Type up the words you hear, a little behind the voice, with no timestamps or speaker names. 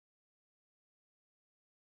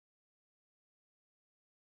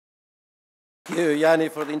you, Yanni,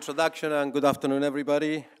 for the introduction, and good afternoon,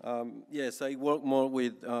 everybody. Yes, I work more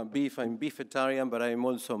with beef. I'm beefetarian, but I'm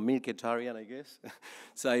also milketarian, I guess.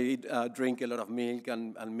 So I drink a lot of milk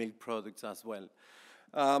and milk products as well.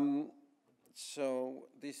 So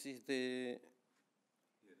this is the...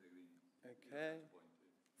 Okay,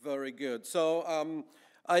 very good. So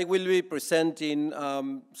I will be presenting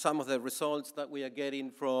some of the results that we are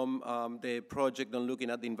getting from the project on looking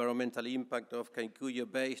at the environmental impact of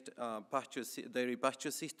Kikuyu-based dairy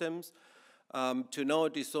pasture systems. To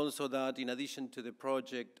note is also that in addition to the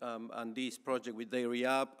project and this project with Dairy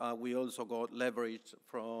App, we also got leverage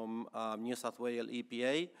from New South Wales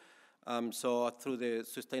EPA. So through the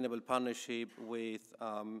sustainable partnership with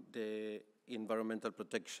the Environmental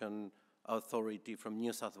Protection Authority from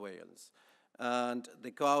New South Wales. And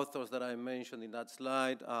the co-authors that I mentioned in that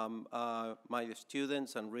slide are my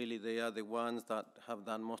students, and really they are the ones that have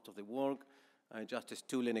done most of the work. I just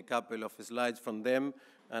stolen a couple of slides from them,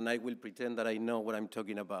 and I will pretend that I know what I'm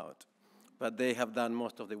talking about. But they have done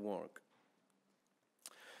most of the work.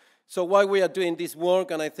 So while we are doing this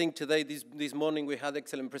work, and I think today, this morning, we had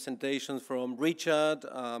excellent presentations from Richard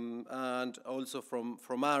and also from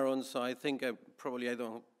Aaron, so I think probably I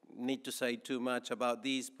don't need to say too much about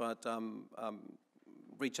this, but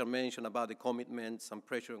Richard mentioned about the commitments and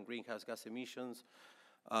pressure on greenhouse gas emissions.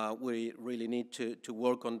 We really need to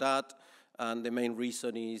work on that, and the main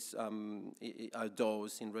reason is are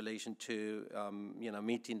those in relation to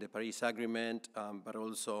meeting the Paris Agreement, but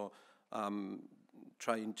also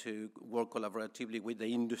trying to work collaboratively with the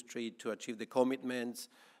industry to achieve the commitments,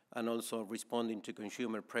 and also responding to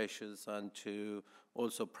consumer pressures and to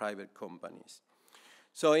also private companies.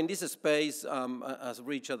 So in this space, as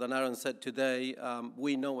Richard and Aaron said today,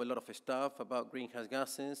 we know a lot of stuff about greenhouse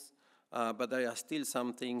gases, but there are still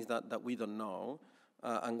some things that we don't know.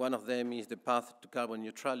 And one of them is the path to carbon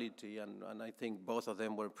neutrality, and I think both of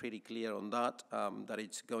them were pretty clear on that, that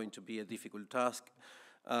it's going to be a difficult task.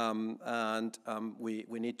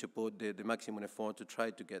 We need to put the maximum effort to try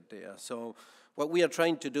to get there. So what we are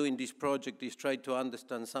trying to do in this project is try to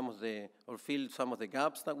understand or fill some of the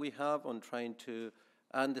gaps that we have on trying to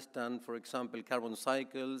understand, for example, carbon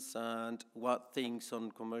cycles and what things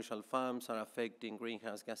on commercial farms are affecting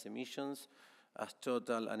greenhouse gas emissions as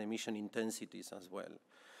total and emission intensities as well.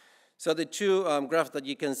 So the two graphs that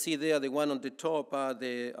you can see there, the one on the top are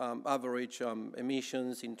the average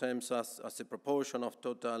emissions in terms as a proportion of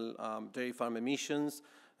total dairy farm emissions.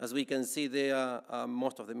 As we can see there,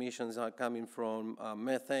 most of the emissions are coming from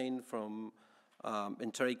methane, from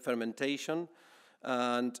enteric fermentation.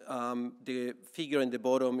 And the figure in the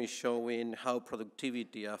bottom is showing how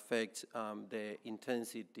productivity affects the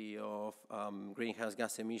intensity of greenhouse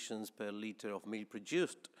gas emissions per liter of milk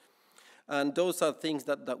produced. And those are things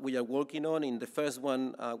that we are working on. In the first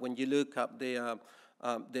one, when you look up there are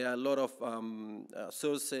a lot of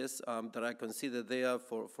sources that are considered there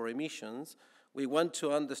for emissions. We want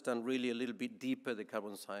to understand really a little bit deeper the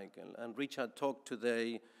carbon cycle. And Richard talked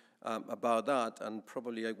today about that, and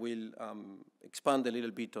probably I will expand a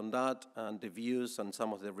little bit on that and the views and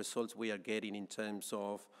some of the results we are getting in terms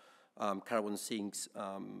of carbon sinks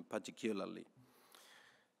particularly.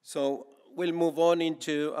 So we'll move on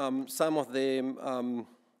into some of the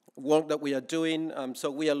work that we are doing.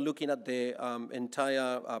 So we are looking at the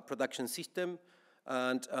entire production system,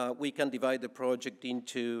 and we can divide the project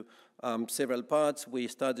into several parts. We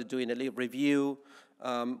started doing a little review.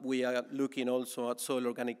 We are looking also at soil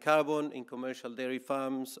organic carbon in commercial dairy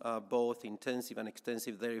farms, both intensive and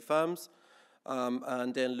extensive dairy farms,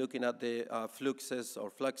 and then looking at the fluxes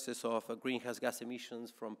of greenhouse gas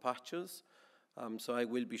emissions from pastures. So I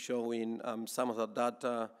will be showing some of the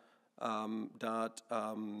data that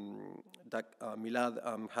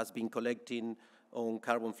Milad has been collecting on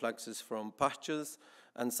carbon fluxes from pastures,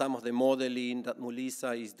 and some of the modeling that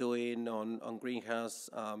Mulisa is doing on greenhouse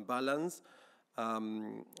balance.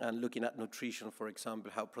 And looking at nutrition, for example,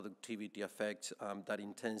 how productivity affects that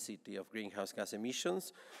intensity of greenhouse gas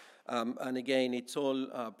emissions. And again, it's all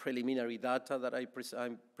preliminary data that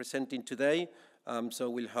I'm presenting today, so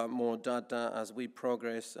we'll have more data as we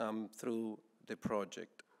progress through the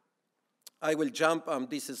project. I will jump on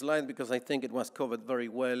this slide because I think it was covered very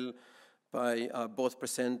well by both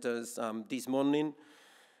presenters this morning.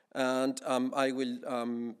 And I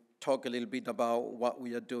will talk a little bit about what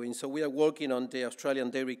we are doing. So we are working on the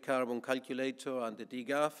Australian Dairy Carbon Calculator and the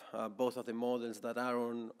DGAF, both of the models that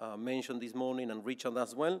Aaron mentioned this morning and Richard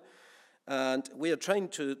as well. And we are trying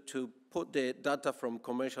to put the data from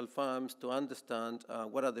commercial farms to understand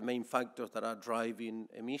what are the main factors that are driving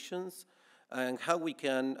emissions, and how we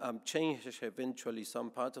can change eventually some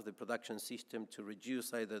part of the production system to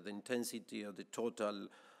reduce either the intensity or the total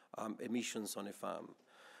emissions on a farm.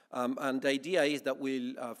 And the idea is that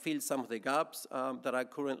we'll fill some of the gaps that are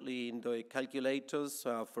currently in the calculators.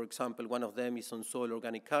 For example, one of them is on soil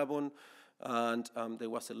organic carbon. And there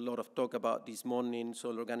was a lot of talk about this morning,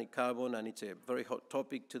 soil organic carbon, and it's a very hot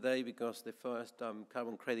topic today because the first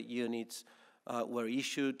carbon credit units were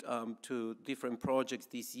issued to different projects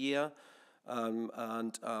this year. You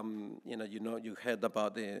heard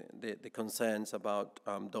about the concerns about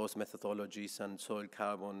those methodologies and soil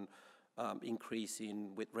carbon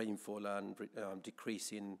increasing with rainfall and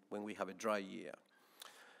decreasing when we have a dry year.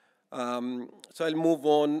 So I'll move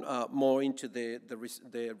on more into the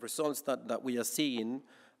results that we are seeing.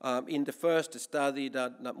 In the first study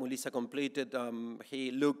that Melissa completed,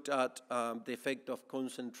 he looked at the effect of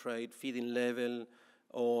concentrate feeding level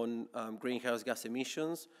on greenhouse gas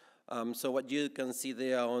emissions. So what you can see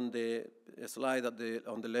there on the slide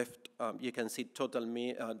on the left, you can see total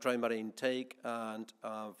dry matter intake and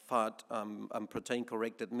fat and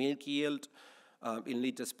protein-corrected milk yield in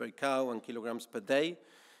liters per cow and kilograms per day.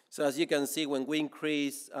 So as you can see, when we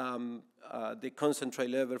increase the concentrate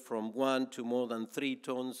level from 1 to more than 3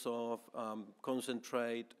 tons of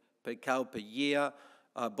concentrate per cow per year,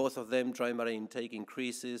 both of them, dry matter intake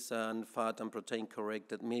increases and fat and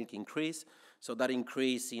protein-corrected milk increase. So that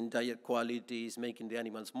increase in diet quality is making the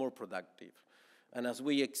animals more productive. And as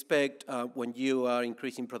we expect, when you are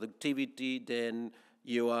increasing productivity, then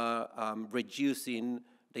you are reducing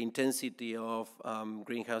the intensity of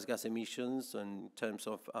greenhouse gas emissions in terms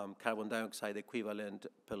of carbon dioxide equivalent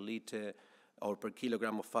per liter or per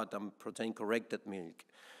kilogram of fat and protein-corrected milk.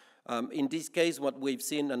 In this case, what we've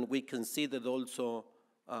seen, and we considered also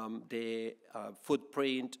the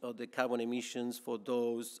footprint of the carbon emissions for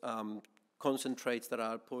those concentrates that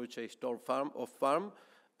are purchased off farm,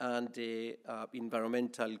 and the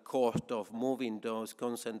environmental cost of moving those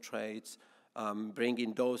concentrates,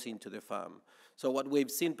 bringing those into the farm. So what we've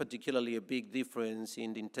seen, particularly a big difference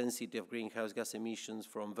in the intensity of greenhouse gas emissions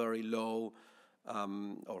from very low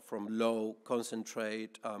or from low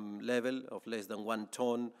concentrate level of less than 1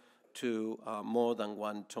 ton to more than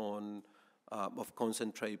 1 ton of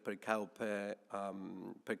concentrate per cow per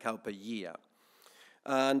year.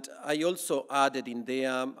 And I also added in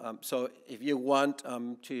there, so if you want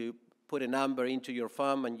to put a number into your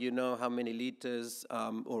farm and you know how many liters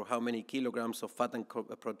or how many kilograms of fat and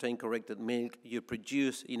protein-corrected milk you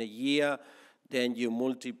produce in a year, then you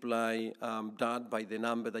multiply that by the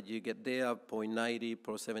number that you get there, 0.90,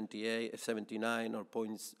 0.79, or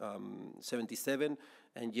 0.77,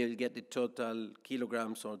 and you'll get the total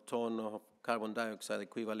kilograms or ton of carbon dioxide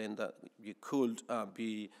equivalent that you could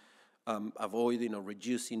be avoiding or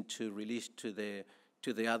reducing to release to the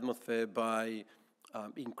atmosphere by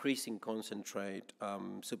increasing concentrate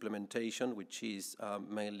supplementation, which is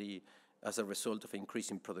mainly as a result of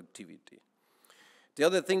increasing productivity. The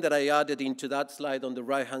other thing that I added into that slide on the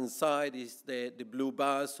right-hand side is the blue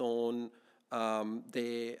bars on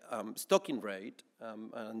the stocking rate,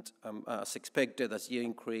 and as expected, as you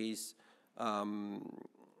increase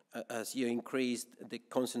the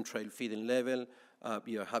concentrate feeding level,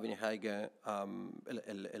 you're having a higher,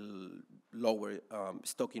 lower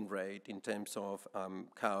stocking rate in terms of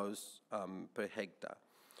cows per hectare.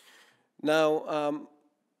 Now,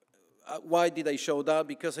 why did I show that?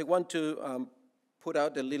 Because I want to put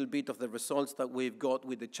out a little bit of the results that we've got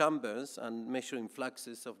with the chambers and measuring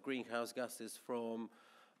fluxes of greenhouse gases from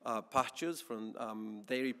pastures, from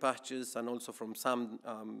dairy pastures, and also from some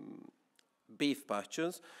beef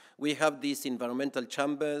pastures. We have these environmental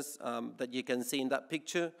chambers that you can see in that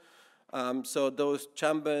picture. So those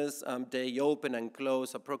chambers, they open and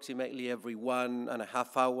close approximately every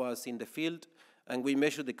 1.5 hours in the field, and we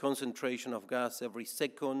measure the concentration of gas every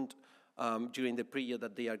second during the period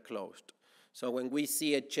that they are closed. So when we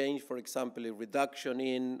see a change, for example, a reduction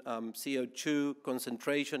in CO2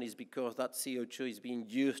 concentration, is because that CO2 is being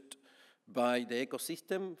used by the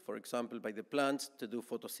ecosystem, for example, by the plants to do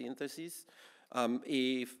photosynthesis.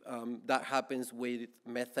 If that happens with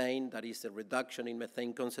methane, that is a reduction in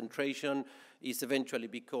methane concentration, is eventually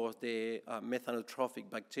because the methanotrophic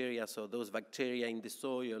bacteria, so those bacteria in the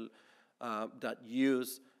soil that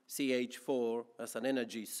use CH4 as an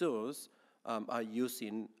energy source, are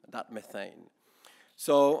using that methane.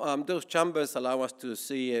 So those chambers allow us to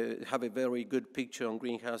see, have a very good picture on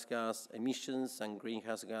greenhouse gas emissions and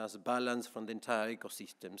greenhouse gas balance from the entire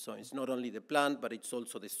ecosystem. So it's not only the plant, but it's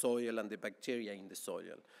also the soil and the bacteria in the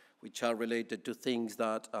soil, which are related to things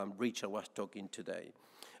that Richard was talking today.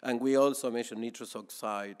 And we also measure nitrous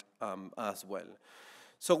oxide as well.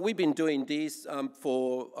 So we've been doing this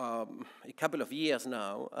for a couple of years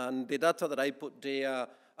now, and the data that I put there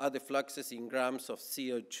are the fluxes in grams of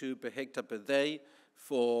CO2 per hectare per day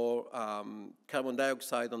for carbon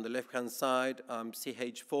dioxide on the left-hand side,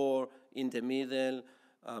 CH4 in the middle,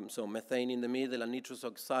 so methane in the middle, and nitrous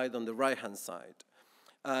oxide on the right-hand side.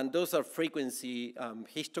 And those are frequency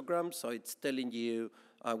histograms, so it's telling you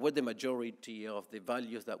what the majority of the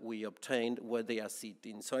values that we obtained, where they are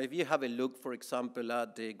sitting. So if you have a look, for example,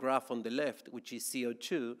 at the graph on the left, which is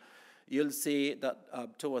CO2, you'll see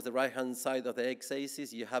that towards the right-hand side of the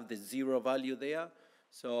x-axis, you have the 0 value there.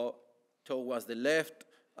 So towards the left,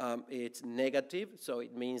 it's negative, so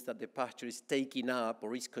it means that the pasture is taking up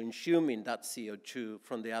or is consuming that CO2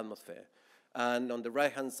 from the atmosphere. And on the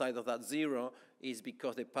right-hand side of that 0 is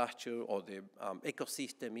because the pasture or the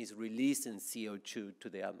ecosystem is releasing CO2 to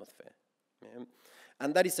the atmosphere. Yeah?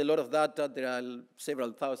 And that is a lot of data. There are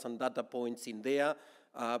several thousand data points in there.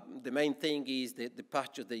 The main thing is that the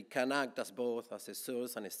pastures, they can act as both as a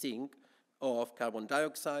source and a sink of carbon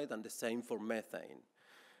dioxide, and the same for methane.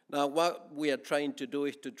 Now, what we are trying to do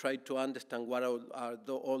is to try to understand what are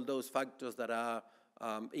all those factors that are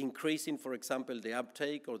increasing, for example, the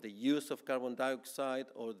uptake or the use of carbon dioxide,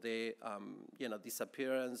 or the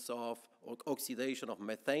disappearance of or oxidation of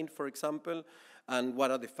methane, for example, and what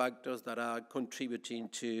are the factors that are contributing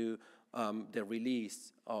to the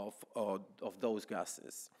release of those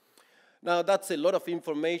gases. Now, that's a lot of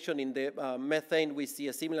information. In the methane, we see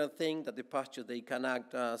a similar thing, that the pasture, they can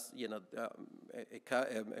act as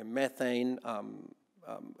a methane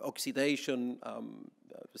oxidation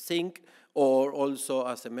sink, or also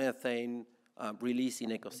as a methane releasing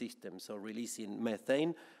ecosystem, so releasing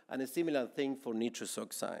methane, and a similar thing for nitrous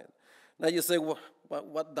oxide. Now you say, well,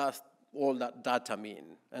 what does all that data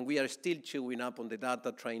mean? And we are still chewing up on the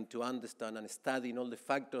data, trying to understand and studying all the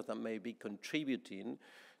factors that may be contributing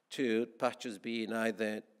to pastures being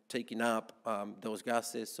either taking up those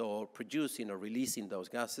gases or producing or releasing those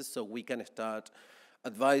gases, so we can start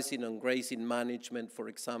advising on grazing management, for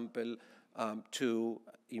example, to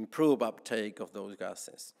improve uptake of those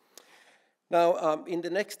gases. Now, in the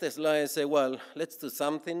next slide, I say, well, let's do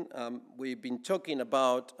something. We've been talking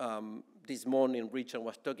about, this morning, Richard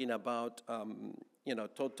was talking about,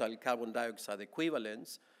 total carbon dioxide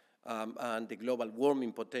equivalents and the global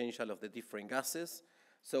warming potential of the different gases.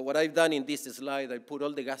 So what I've done in this slide, I put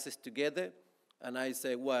all the gases together, and I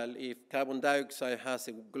say, well, if carbon dioxide has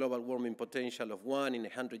a global warming potential of 1 in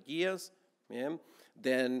 100 years, yeah,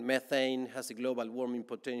 then methane has a global warming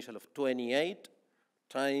potential of 28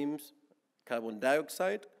 times carbon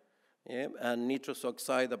dioxide, yeah, and nitrous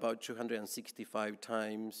oxide about 265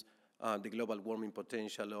 times the global warming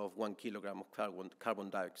potential of 1 kilogram of carbon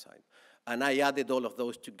dioxide. And I added all of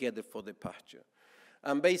those together for the pasture.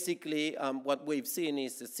 And basically, what we've seen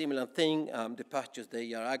is a similar thing. The pastures,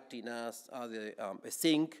 they are acting as either a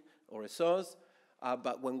sink or a source.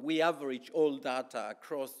 But when we average all data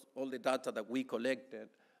across all the data that we collected,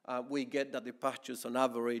 we get that the pastures on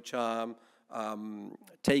average are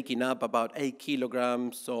taking up about 8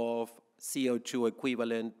 kilograms of CO2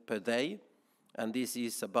 equivalent per day. And this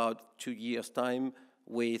is about 2 years' time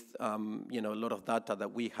with a lot of data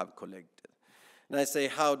that we have collected. And I say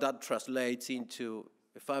how that translates into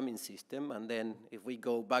a farming system, and then if we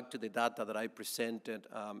go back to the data that I presented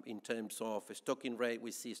in terms of a stocking rate,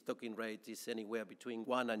 we see stocking rate is anywhere between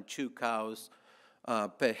 1 and 2 cows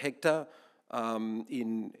per hectare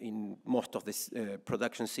in most of the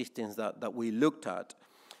production systems that we looked at.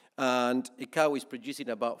 And a cow is producing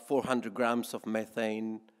about 400 grams of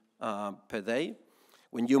methane per day.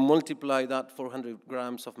 When you multiply that 400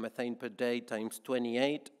 grams of methane per day times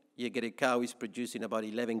 28, you get a cow is producing about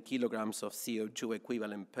 11 kilograms of CO2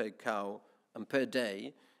 equivalent per cow and per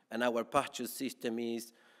day, and our pasture system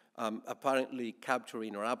is apparently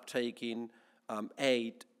capturing or uptaking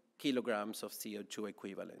 8 kilograms of CO2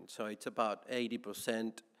 equivalent. So it's about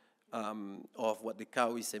 80% of what the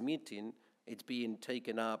cow is emitting, it's being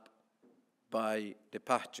taken up by the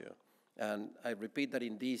pasture. And I repeat that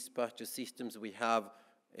in these pasture systems we have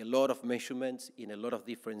a lot of measurements in a lot of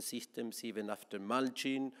different systems, even after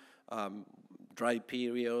mulching, dry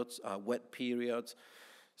periods, wet periods.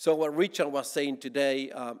 So what Richard was saying today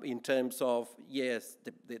in terms of, yes,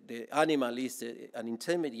 the animal is an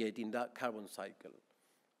intermediate in that carbon cycle.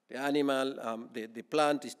 The animal, the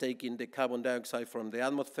plant is taking the carbon dioxide from the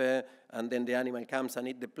atmosphere, and then the animal comes and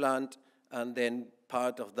eats the plant, and then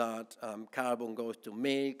part of that carbon goes to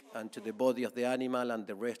milk and to the body of the animal, and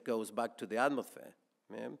the rest goes back to the atmosphere.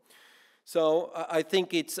 Yeah? So I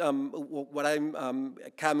think it's what I'm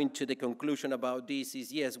coming to the conclusion about this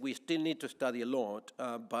is, yes, we still need to study a lot,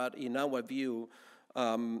 but in our view,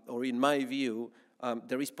 or in my view,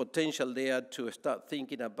 there is potential there to start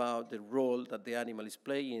thinking about the role that the animal is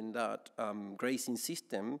playing in that grazing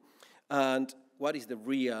system, and what is the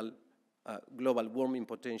real global warming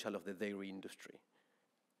potential of the dairy industry.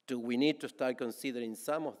 Do we need to start considering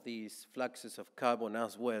some of these fluxes of carbon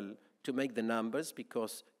as well to make the numbers?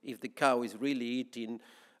 Because if the cow is really eating,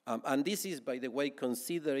 and this is, by the way,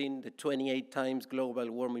 considering the 28 times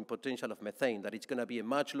global warming potential of methane, that it's going to be a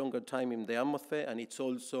much longer time in the atmosphere, and it's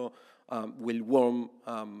also will warm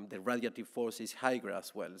the radiative forces higher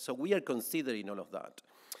as well. So we are considering all of that.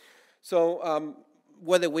 So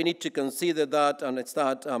whether we need to consider that and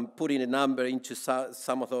start putting a number into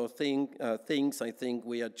some of those things, I think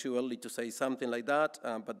we are too early to say something like that,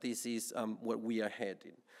 but this is where we are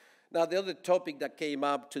heading. Now, the other topic that came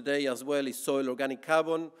up today as well is soil organic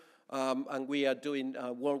carbon, and we are doing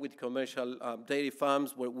work with commercial dairy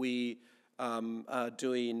farms where we are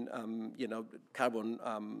doing, carbon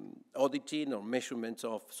auditing or measurements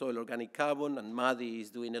of soil organic carbon, and Maddie is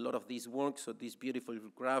doing a lot of this work, so these beautiful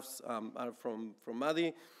graphs are from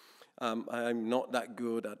Maddie. I'm not that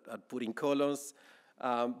good at putting colors,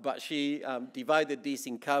 but she divided this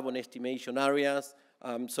in carbon estimation areas.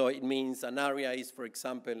 So it means an area is, for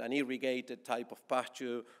example, an irrigated type of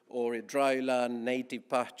pasture, or a dry land native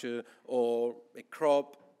pasture, or a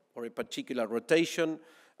crop, or a particular rotation.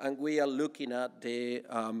 And we are looking at the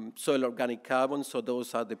soil organic carbon, so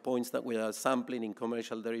those are the points that we are sampling in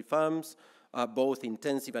commercial dairy farms, both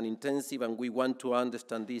intensive, and we want to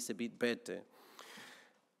understand this a bit better.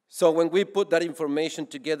 So when we put that information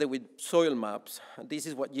together with soil maps, this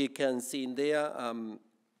is what you can see in there.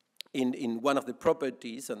 In one of the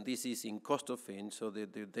properties, and this is in Costofin, so the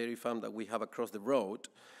dairy farm that we have across the road,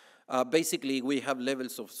 basically we have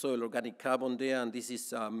levels of soil organic carbon there, and this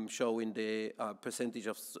is showing the percentage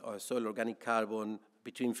of soil organic carbon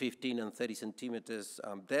between 15 and 30 centimeters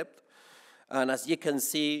depth. And as you can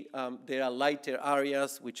see, there are lighter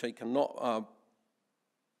areas, which I cannot,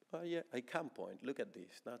 yeah, I can point, look at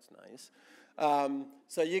this, that's nice.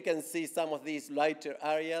 So you can see some of these lighter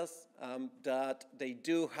areas that they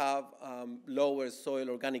do have lower soil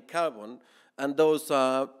organic carbon, and those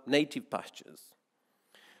are native pastures.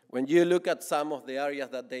 When you look at some of the areas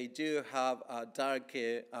that they do have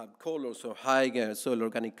darker colors or higher soil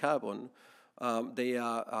organic carbon, they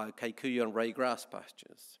are Kikuyu and ryegrass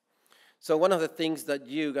pastures. So one of the things that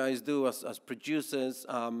you guys do as producers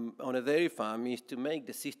on a dairy farm is to make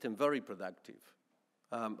the system very productive.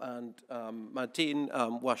 Martin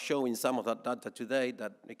was showing some of that data today,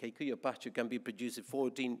 that a Kikuyu pasture can be producing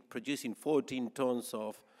 14 tons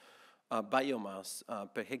of biomass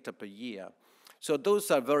per hectare per year. So those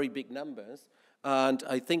are very big numbers, and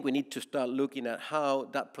I think we need to start looking at how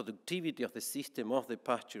that productivity of the system, of the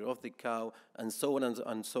pasture, of the cow, and so on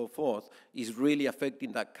and so forth, is really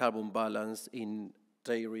affecting that carbon balance in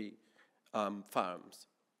dairy farms.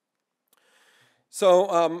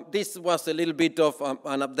 So this was a little bit of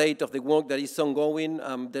an update of the work that is ongoing.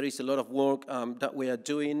 There is a lot of work that we are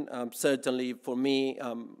doing. Certainly for me,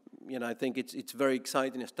 I think it's very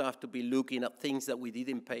exciting stuff to be looking at things that we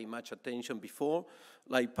didn't pay much attention before,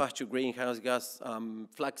 like pasture greenhouse gas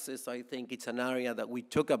fluxes. I think it's an area that we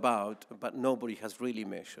talk about, but nobody has really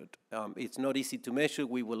measured. It's not easy to measure.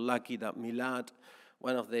 We were lucky that Milad,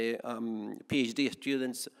 one of the PhD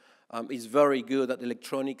students, is very good at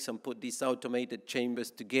electronics and put these automated chambers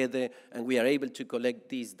together, and we are able to collect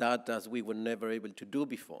these data as we were never able to do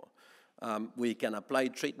before. We can apply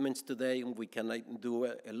treatments today, and we can do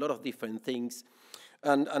a lot of different things.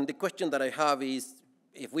 And the question that I have is,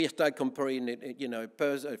 if we start comparing, a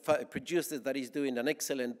producer that is doing an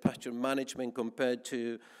excellent pasture management compared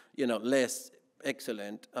to, less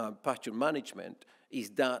excellent pasture management,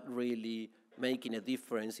 is that really making a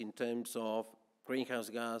difference in terms of greenhouse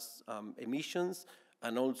gas emissions,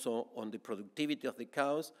 and also on the productivity of the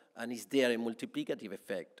cows, and is there a multiplicative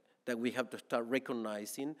effect that we have to start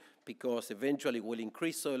recognizing, because eventually will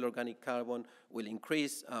increase soil organic carbon, will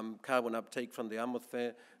increase carbon uptake from the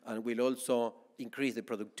atmosphere, and will also increase the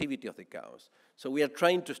productivity of the cows. So we are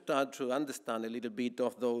trying to start to understand a little bit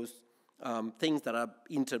of those things that are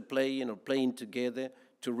interplaying or playing together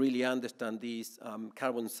to really understand these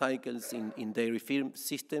carbon cycles in dairy farm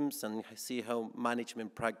systems and see how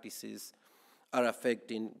management practices are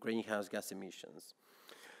affecting greenhouse gas emissions.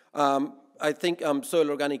 I think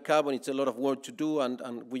soil organic carbon, it's a lot of work to do,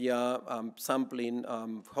 and we are sampling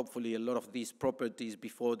hopefully a lot of these properties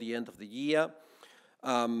before the end of the year.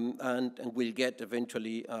 And we'll get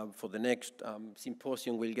eventually, for the next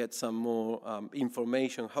symposium, we'll get some more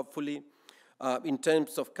information, hopefully. In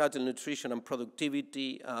terms of cattle nutrition and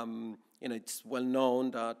productivity, it's well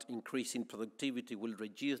known that increasing productivity will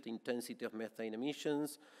reduce the intensity of methane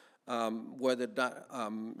emissions. Whether that,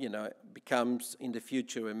 becomes in the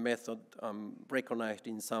future a method recognized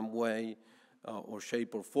in some way or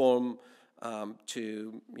shape or form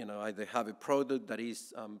to, either have a product that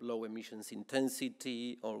is low emissions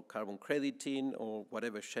intensity or carbon crediting or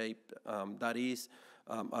whatever shape that is,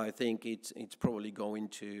 I think it's probably going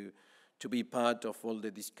to be part of all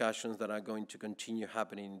the discussions that are going to continue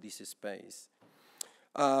happening in this space.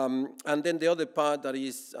 And then the other part that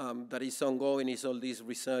is ongoing is all this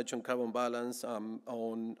research on carbon balance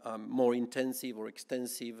on more intensive or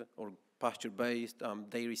extensive or pasture-based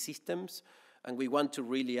dairy systems. And we want to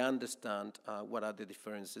really understand what are the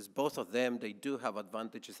differences. Both of them, they do have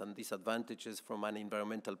advantages and disadvantages from an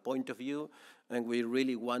environmental point of view. And we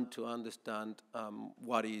really want to understand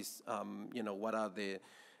what are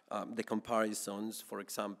the comparisons, for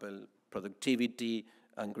example, productivity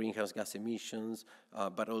and greenhouse gas emissions,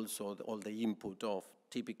 but also all the input of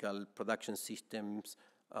typical production systems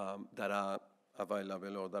that are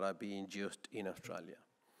available or that are being used in Australia.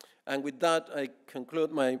 And with that, I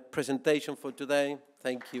conclude my presentation for today.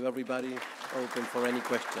 Thank you, everybody. Open for any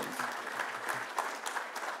questions.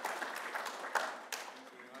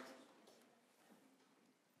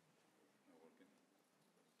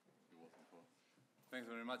 Thanks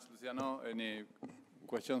very much, Luciano. Any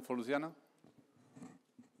questions for Luciano?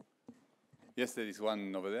 Yes, there is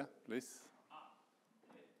one over there, please.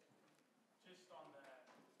 Just on the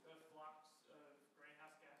flux of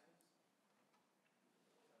greenhouse gases.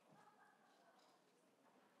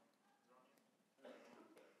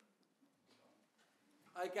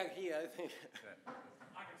 I can hear, I think.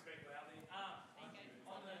 I can speak loudly.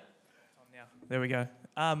 There we go.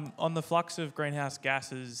 On the flux of greenhouse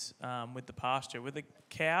gases with the pasture, were the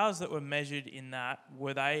cows that were measured in that,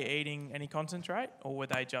 were they eating any concentrate or were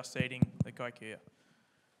they just eating the kikuyu?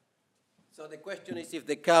 So the question is if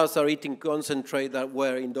the cows are eating concentrate that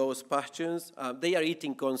were in those pastures. They are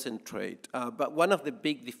eating concentrate, but one of the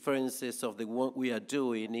big differences of the work we are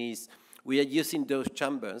doing is we are using those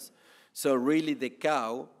chambers. So really the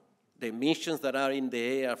cow, the emissions that are in the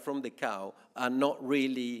air from the cow are not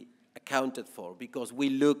really accounted for, because we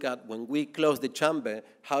look at, when we close the chamber,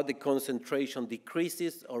 how the concentration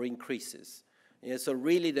decreases or increases. Yeah, so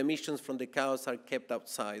really the emissions from the cows are kept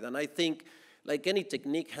outside. And I think, like any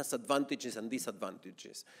technique, has advantages and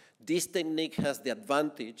disadvantages. This technique has the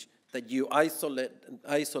advantage that you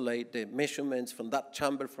isolate the measurements from that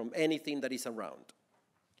chamber from anything that is around.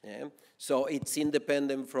 Yeah? So it's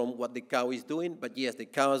independent from what the cow is doing, but yes, the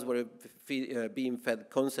cows were being fed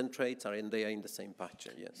concentrates and they are in the same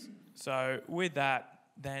pasture, yes. So with that,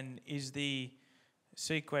 then, is the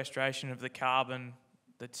sequestration of the carbon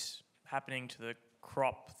that's happening to the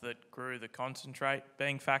crop that grew the concentrate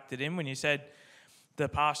being factored in? When you said the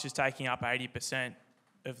pasture's taking up 80%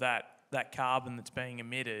 of that carbon that's being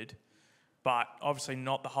emitted, but obviously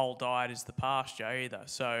not the whole diet is the pasture either.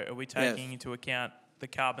 So are we taking into account the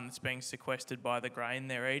carbon that's being sequestered by the grain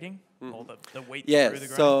they're eating, or the wheat through the grain?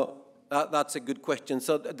 Yes, so that's a good question.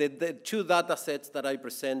 So the two data sets that I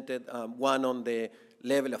presented, one on the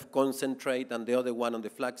level of concentrate and the other one on the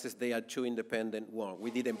fluxes, they are two independent work. We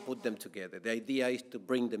didn't put them together. The idea is to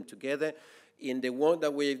bring them together. In the work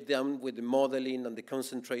that we've done with the modeling and the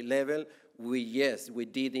concentrate level, we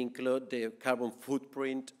did include the carbon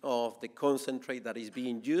footprint of the concentrate that is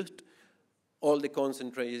being used. All the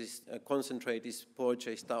concentrate is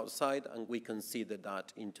purchased outside, and we consider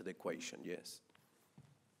that into the equation, yes.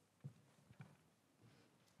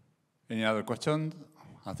 Any other questions?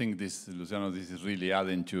 I think this, Luciano, this is really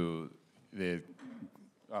adding to the,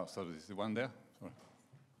 oh, sorry, this is the one there? Sorry.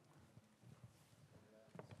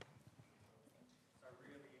 So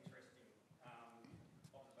really interesting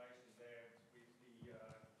observations there with the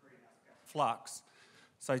greenhouse gas flux.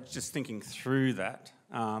 So just thinking through that,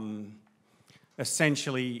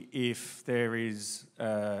 essentially, if there is,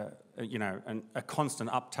 a constant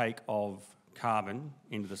uptake of carbon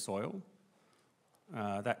into the soil,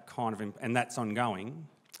 and that's ongoing,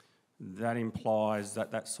 that implies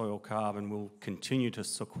that that soil carbon will continue to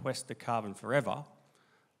sequester carbon forever,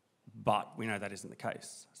 but we know that isn't the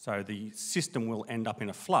case. So the system will end up in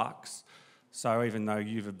a flux. So even though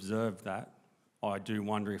you've observed that, I do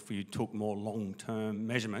wonder if you took more long-term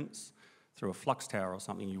measurements through a flux tower or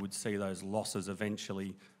something, you would see those losses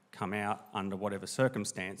eventually come out under whatever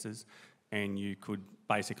circumstances, and you could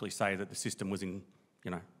basically say that the system was in,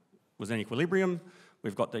 was in equilibrium.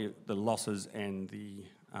 We've got the losses and the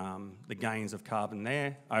gains of carbon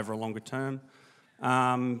there over a longer term,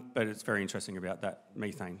 but it's very interesting about that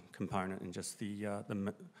methane component and just the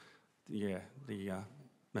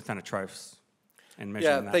methanotrophs and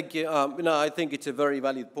measuring that? Thank you. No, I think it's a very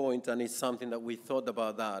valid point, and it's something that we thought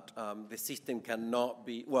about that. The system cannot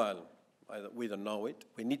be, well, we don't know it.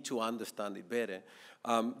 We need to understand it better.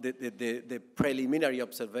 The preliminary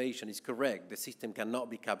observation is correct. The system cannot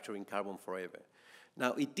be capturing carbon forever.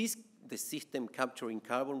 Now, it is the system capturing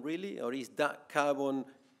carbon really, or is that carbon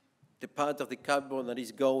the part of the carbon that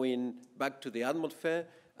is going back to the atmosphere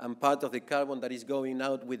and part of the carbon that is going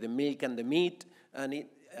out with the milk and the meat, and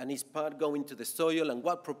is part going to the soil, and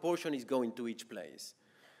what proportion is going to each place?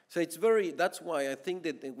 So that's why I think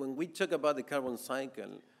that when we talk about the carbon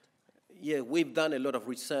cycle, yeah, we've done a lot of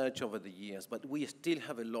research over the years, but we still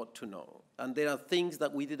have a lot to know. And there are things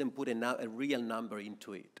that we didn't put a real number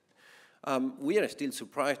into it. We are still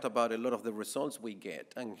surprised about a lot of the results we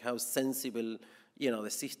get and how sensible, the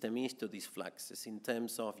system is to these fluxes in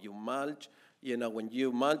terms of you mulch. When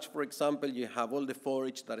you mulch, for example, you have all the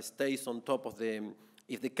forage that stays on top of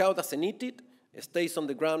if the cow doesn't eat it, it stays on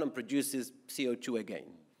the ground and produces CO2 again.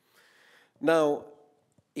 Now,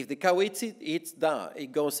 if the cow eats it,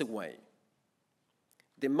 it goes away.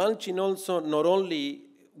 The mulching also not only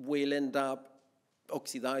will end up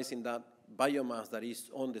oxidizing that biomass that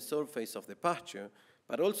is on the surface of the pasture,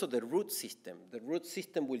 but also the root system. The root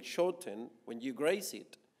system will shorten when you graze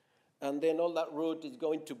it, and then all that root is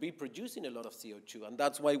going to be producing a lot of CO2, and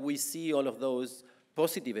that's why we see all of those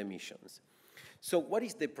positive emissions. So what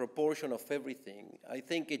is the proportion of everything? I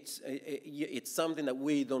think it's something that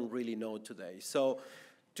we don't really know today. So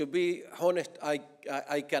to be honest, I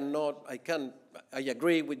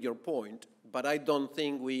agree with your point, but I don't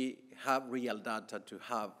think we have real data to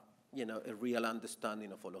have, a real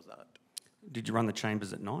understanding of all of that. Did you run the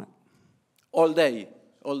chambers at night? All day.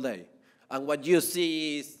 And what you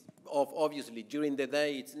see is, obviously, during the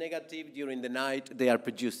day it's negative, during the night they are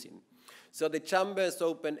producing. So the chambers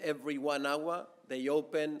open every 1 hour. They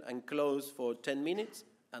open and close for 10 minutes,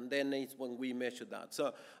 and then it's when we measure that.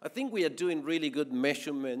 So I think we are doing really good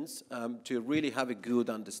measurements to really have a good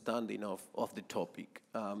understanding of the topic.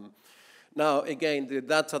 Now, again, the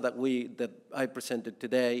data that I presented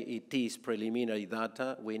today, it is preliminary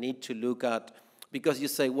data. We need to look at, because you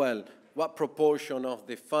say, well, what proportion of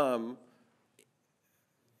the farm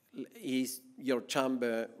is your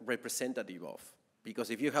chamber representative of?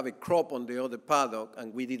 Because if you have a crop on the other paddock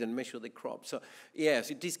and we didn't measure the crop. So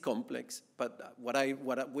yes, it is complex, but what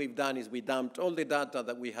we've done is we dumped all the data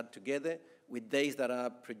that we had together with days that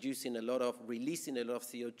are releasing a lot of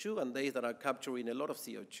CO2 and days that are capturing a lot of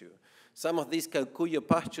CO2. Some of these Kikuyu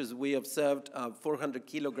pastures, we observed 400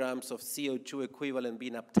 kilograms of CO2 equivalent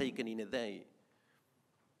being uptaken in a day.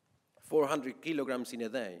 400 kilograms in a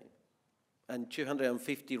day. And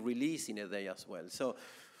 250 release in a day as well. So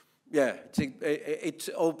yeah, it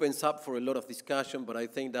opens up for a lot of discussion, but I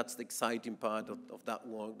think that's the exciting part of that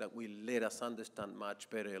work that will let us understand much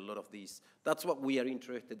better a lot of these. That's what we are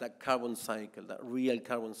interested in, that carbon cycle, that real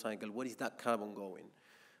carbon cycle. Where is that carbon going?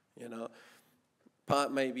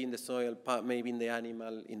 Part maybe in the soil, part maybe in the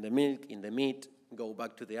animal, in the milk, in the meat, go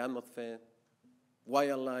back to the atmosphere,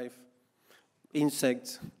 wildlife,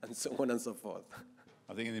 insects, and so on and so forth.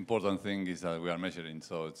 I think the important thing is that we are measuring,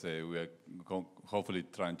 so it's, we are hopefully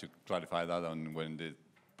trying to clarify that, and when the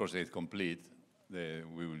project is complete,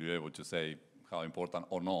 we will be able to say how important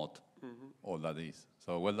or not all that is.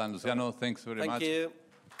 So well done, Luciano. Thanks very much. Thank you.